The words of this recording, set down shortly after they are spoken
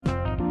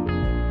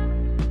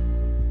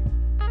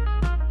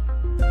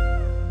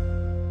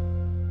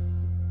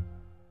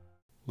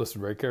Listen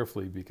very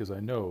carefully because I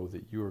know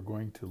that you are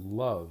going to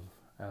love,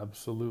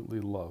 absolutely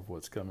love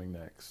what's coming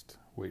next.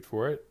 Wait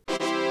for it.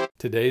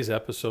 Today's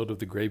episode of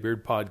the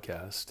Graybeard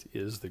Podcast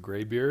is the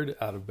Graybeard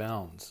Out of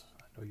Bounds.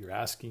 I know you're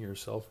asking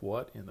yourself,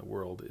 what in the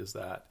world is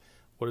that?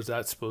 What is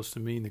that supposed to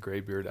mean, the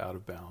Graybeard Out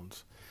of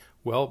Bounds?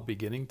 Well,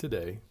 beginning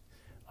today,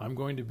 I'm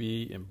going to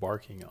be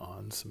embarking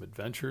on some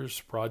adventures,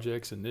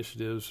 projects,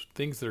 initiatives,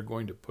 things that are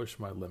going to push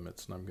my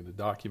limits, and I'm going to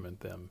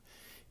document them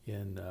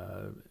in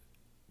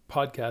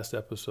podcast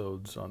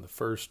episodes on the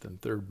first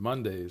and third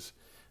Mondays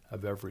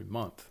of every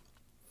month.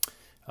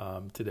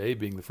 Today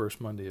being the first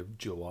Monday of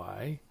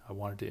July, I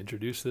wanted to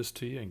introduce this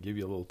to you and give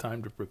you a little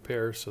time to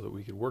prepare so that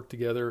we could work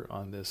together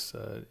on this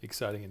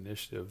exciting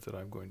initiative that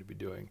I'm going to be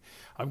doing.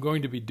 I'm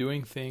going to be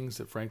doing things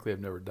that frankly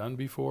I've never done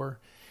before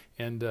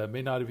and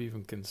may not have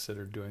even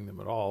considered doing them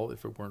at all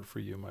if it weren't for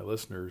you, my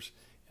listeners,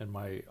 and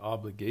my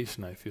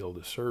obligation I feel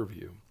to serve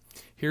you.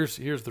 Here's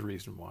the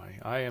reason why.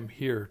 I am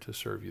here to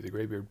serve you. The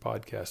Graybeard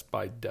Podcast,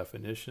 by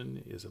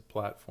definition, is a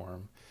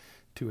platform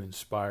to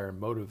inspire and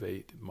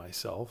motivate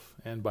myself,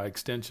 and by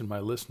extension, my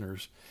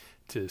listeners,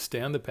 to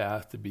stay on the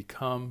path to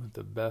become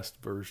the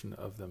best version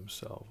of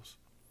themselves.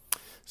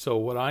 So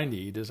what I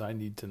need is I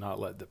need to not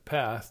let the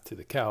path to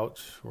the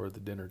couch or the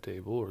dinner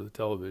table or the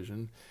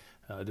television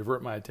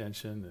divert my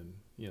attention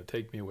and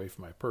take me away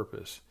from my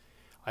purpose.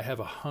 I have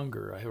a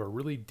hunger. I have a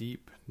really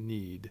deep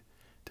need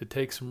to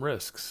take some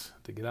risks,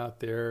 to get out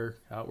there,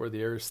 out where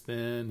the air is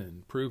thin,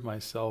 and prove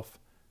myself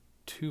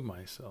to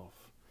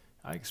myself.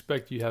 I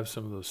expect you have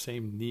some of those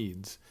same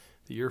needs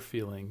that you're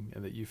feeling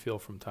and that you feel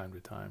from time to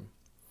time.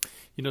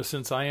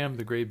 Since I am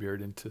the Graybeard,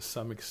 and to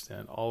some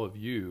extent all of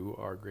you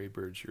are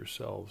Graybeards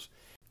yourselves,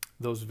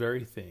 those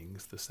very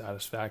things, the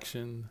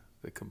satisfaction,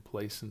 the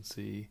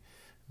complacency,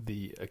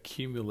 the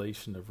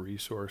accumulation of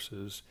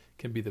resources,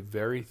 can be the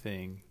very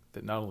thing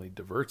that not only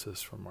diverts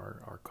us from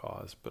our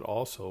cause, but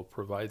also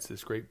provides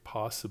this great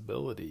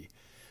possibility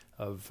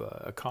of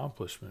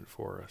accomplishment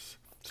for us.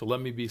 So let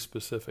me be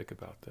specific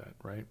about that,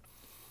 right?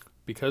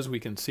 Because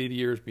we can see the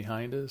years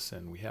behind us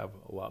and we have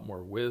a lot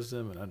more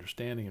wisdom and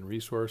understanding and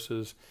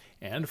resources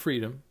and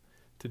freedom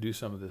to do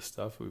some of this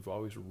stuff we've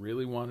always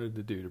really wanted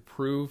to do, to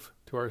prove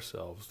to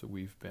ourselves that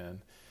we've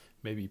been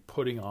maybe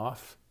putting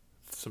off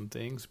some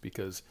things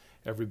because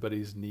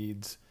everybody's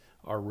needs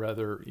are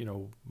rather,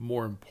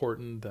 more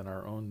important than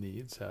our own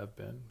needs have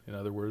been. In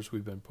other words,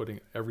 we've been putting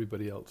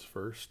everybody else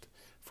first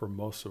for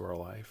most of our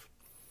life.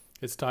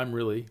 It's time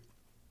really,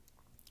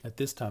 at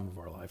this time of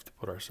our life, to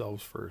put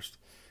ourselves first,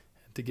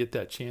 to get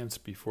that chance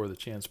before the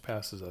chance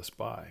passes us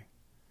by.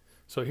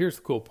 So here's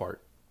the cool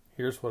part.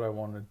 Here's what I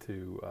wanted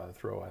to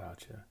throw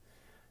at you.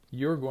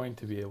 You're going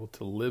to be able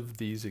to live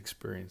these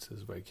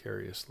experiences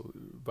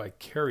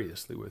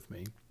vicariously with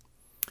me,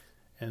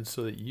 and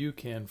so that you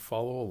can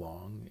follow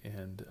along,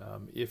 and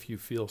if you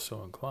feel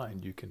so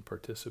inclined, you can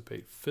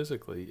participate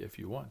physically if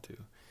you want to.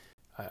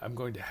 I'm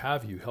going to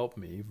have you help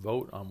me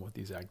vote on what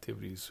these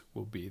activities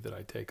will be that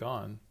I take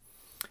on.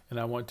 And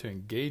I want to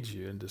engage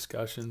you in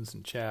discussions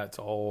and chats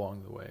all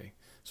along the way.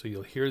 So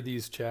you'll hear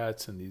these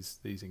chats and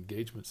these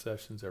engagement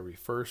sessions every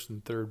first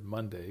and third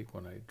Monday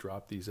when I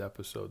drop these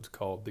episodes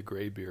called The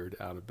Graybeard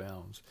Out of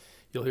Bounds.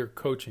 You'll hear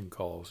coaching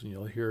calls, and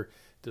you'll hear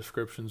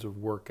descriptions of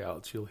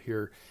workouts. You'll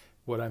hear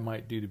what I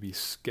might do to be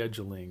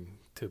scheduling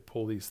to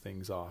pull these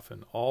things off,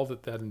 and all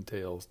that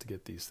entails to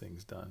get these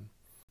things done.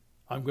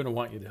 I'm going to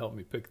want you to help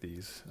me pick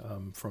these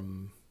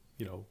from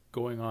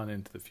going on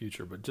into the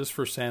future. But just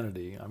for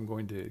sanity, I'm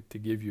going to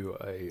give you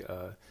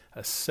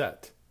a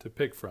set to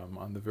pick from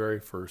on the very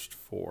first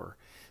 4.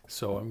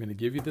 So I'm going to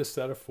give you this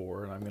set of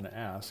 4, and I'm going to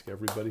ask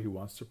everybody who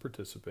wants to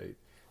participate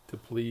to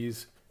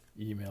please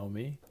email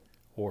me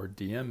or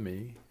DM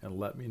me and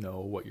let me know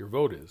what your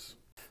vote is.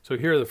 So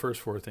here are the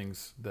first 4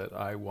 things that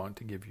I want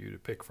to give you to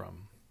pick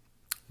from.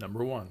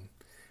 Number 1,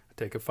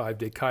 take a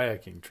 5-day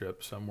kayaking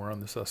trip somewhere on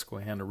the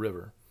Susquehanna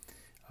River.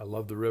 I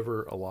love the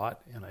river a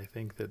lot, and I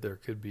think that there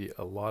could be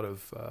a lot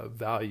of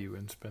value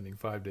in spending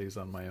 5 days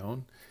on my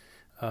own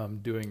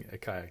doing a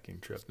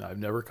kayaking trip. Now, I've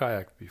never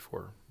kayaked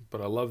before,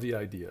 but I love the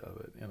idea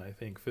of it, and I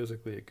think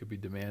physically it could be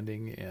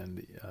demanding,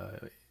 and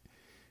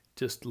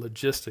just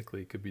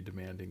logistically it could be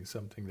demanding,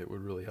 something that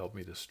would really help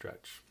me to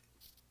stretch.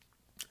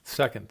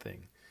 Second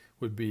thing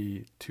would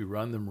be to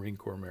run the Marine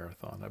Corps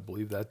Marathon. I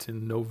believe that's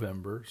in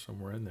November,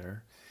 somewhere in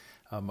there.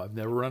 I've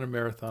never run a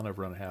marathon. I've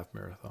run a half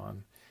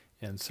marathon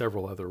and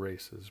several other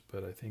races,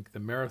 but I think the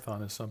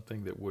marathon is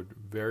something that would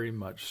very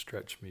much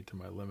stretch me to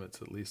my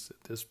limits, at least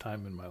at this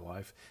time in my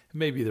life. And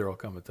maybe there will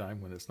come a time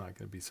when it's not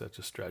going to be such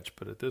a stretch,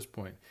 but at this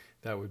point,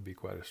 that would be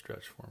quite a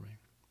stretch for me.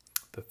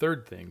 The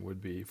third thing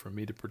would be for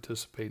me to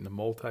participate in a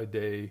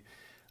multi-day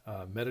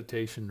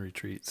meditation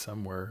retreat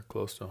somewhere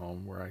close to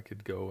home where I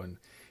could go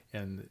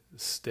and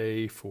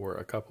stay for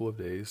a couple of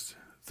days,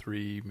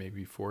 3,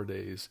 maybe 4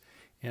 days,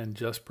 and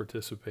just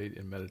participate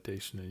in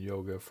meditation and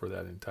yoga for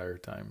that entire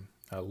time.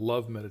 I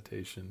love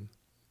meditation,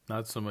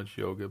 not so much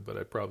yoga, but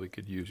I probably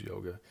could use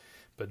yoga.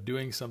 But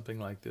doing something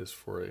like this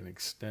for an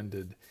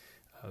extended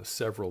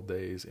several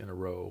days in a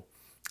row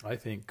I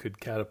think could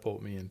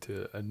catapult me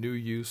into a new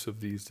use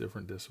of these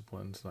different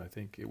disciplines, and I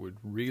think it would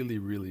really,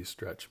 really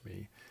stretch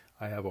me.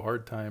 I have a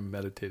hard time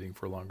meditating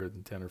for longer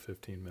than 10 or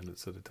 15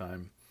 minutes at a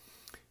time,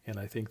 and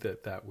I think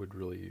that that would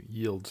really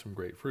yield some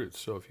great fruits.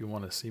 So if you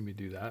want to see me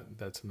do that,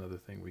 that's another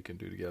thing we can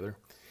do together.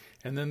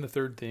 And then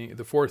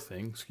the fourth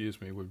thing,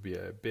 would be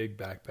a big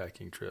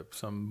backpacking trip,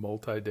 some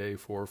multi-day,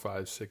 4,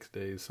 5, 6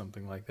 days,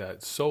 something like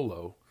that,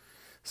 solo,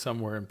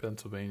 somewhere in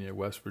Pennsylvania,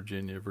 West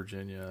Virginia,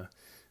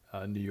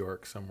 New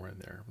York, somewhere in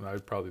there. And I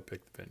would probably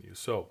pick the venue.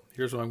 So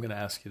here's what I'm going to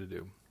ask you to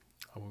do.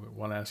 I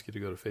want to ask you to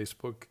go to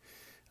Facebook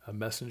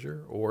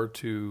Messenger or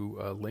to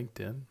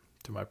LinkedIn,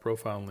 to my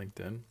profile on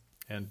LinkedIn,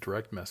 and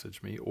direct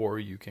message me, or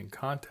you can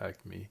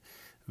contact me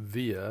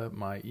via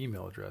my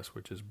email address,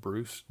 which is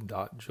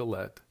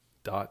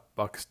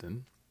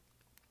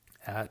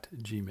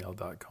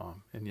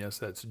bruce.gillette.buxton@gmail.com. And yes,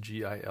 that's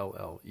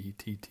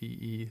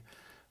GILLETTE,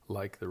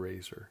 like the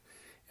razor.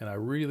 And I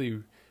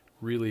really,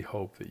 really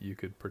hope that you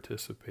could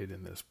participate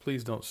in this.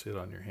 Please don't sit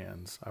on your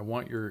hands. I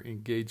want your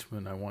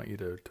engagement. I want you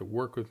to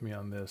work with me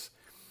on this.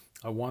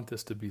 I want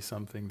this to be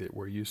something that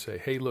where you say,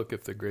 hey, look,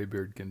 if the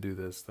graybeard can do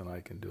this, then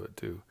I can do it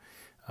too.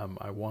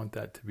 I want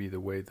that to be the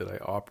way that I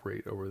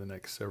operate over the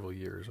next several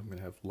years. I'm going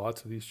to have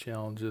lots of these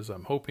challenges.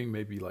 I'm hoping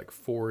maybe like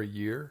 4 a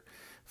year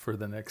for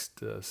the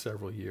next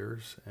several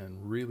years,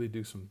 and really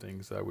do some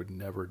things that I would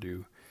never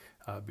do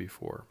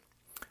before.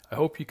 I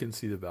hope you can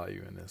see the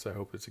value in this. I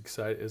hope it's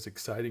as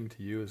exciting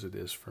to you as it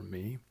is for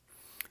me,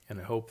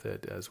 and I hope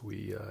that as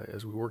we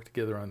work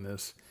together on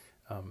this,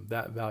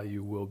 that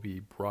value will be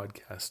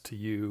broadcast to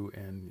you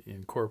and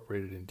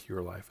incorporated into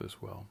your life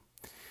as well.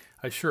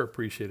 I sure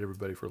appreciate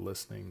everybody for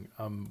listening.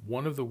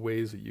 One of the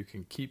ways that you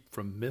can keep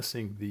from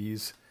missing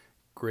these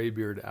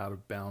Graybeard Out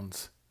of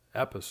Bounds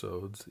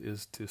episodes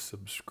is to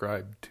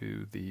subscribe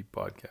to the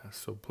podcast.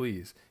 So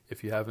please,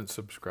 if you haven't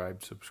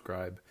subscribed,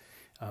 subscribe,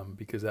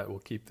 because that will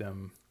keep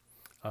them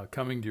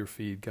coming to your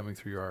feed, coming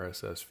through your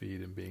RSS feed,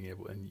 and being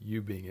able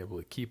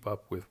to keep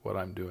up with what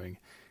I'm doing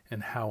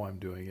and how I'm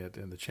doing it,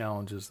 and the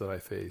challenges that I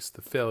face,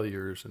 the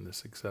failures and the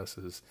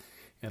successes,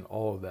 and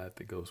all of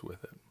that goes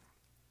with it.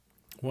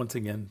 Once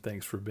again,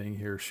 thanks for being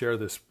here. Share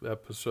this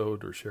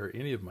episode or share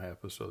any of my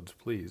episodes,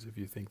 please. If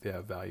you think they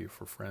have value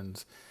for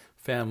friends,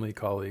 family,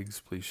 colleagues,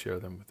 please share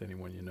them with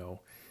anyone you know.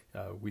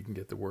 We can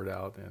get the word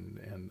out.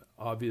 And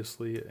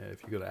obviously,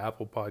 if you go to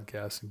Apple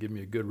Podcasts and give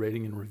me a good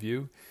rating and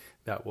review,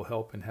 that will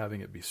help in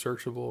having it be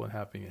searchable and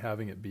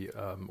having it be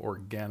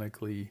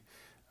organically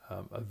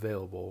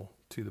available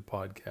to the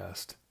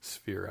podcast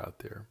sphere out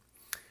there.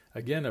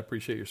 Again, I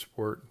appreciate your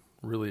support.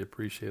 Really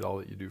appreciate all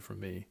that you do for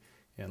me,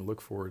 and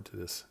look forward to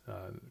this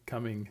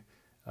coming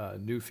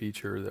new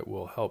feature that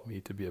will help me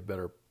to be a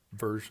better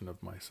version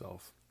of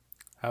myself.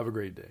 Have a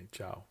great day.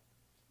 Ciao.